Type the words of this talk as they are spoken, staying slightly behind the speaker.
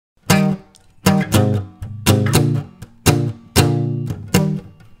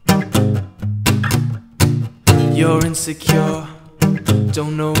You're insecure,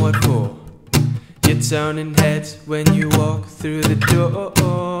 don't know what for. You're turning heads when you walk through the door.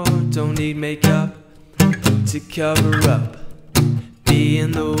 Don't need makeup to cover up.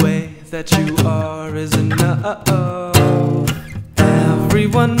 Being the way that you are is enough.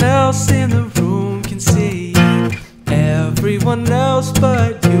 Everyone else in the room can see, everyone else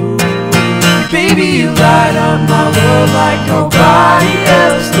but you. Baby, you light up my world like nobody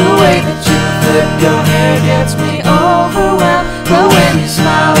else. The way that you flip your hair gets me overwhelmed. But when you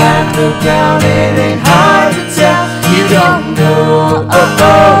smile at the ground, it ain't hard to tell. You don't know,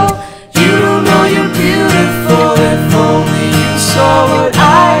 you don't know you're beautiful. If only you saw what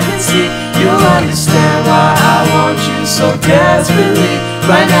I can see, you'll understand why I want you so desperately.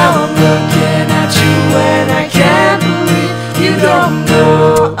 Right now I'm looking at you and I can't believe you don't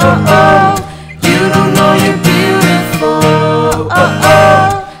know, you don't know you're beautiful,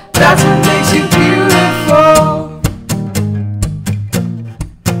 that's what makes you beautiful.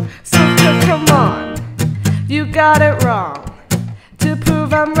 So come on, you got it wrong. To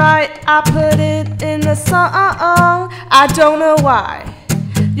prove I'm right, I put it in the song. I don't know why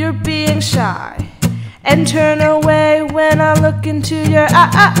you're being shy and turn away when I look into your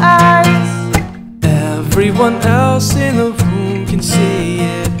eyes. Everyone else in the room can see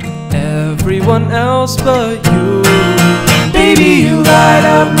it, everyone else but you. Baby, you light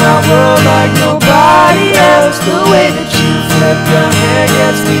up my world like nobody else. The way that you flip your hair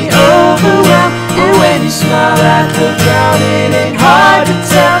gets me overwhelmed. And when you smile at the ground, it ain't hard to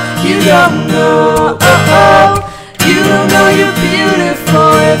tell. You don't know, you don't know you're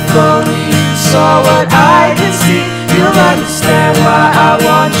beautiful. If only you saw what I can see, you'll understand why I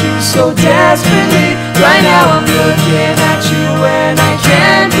want you so desperately. Right now I'm looking at you and I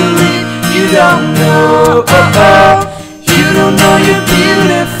can't believe you don't know, you don't know you're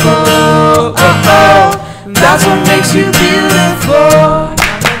beautiful, that's what makes you beautiful.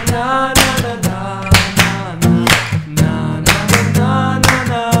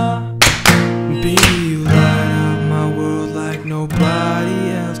 Baby, you light up my world like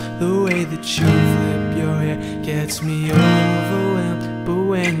nobody else. The way that you flip your hair gets me overwhelmed. But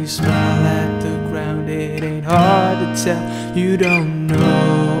when you smile at the ground, it ain't hard to tell. You don't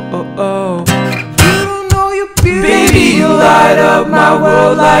know, you don't know you're beautiful. Baby, you light up my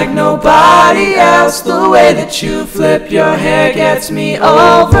world like nobody else. The way that you flip your hair gets me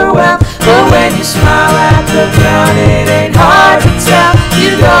overwhelmed. But when you smile at the ground, it ain't hard to tell.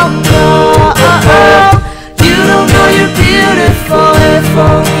 You don't know, you don't know you're beautiful. If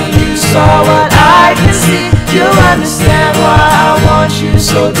only you saw what I can see, you'll understand why I want you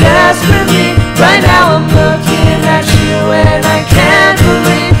so desperately. Right now I'm looking at you and I can't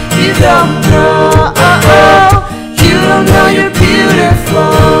believe you don't know, you don't know you're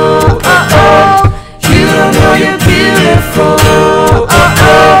beautiful.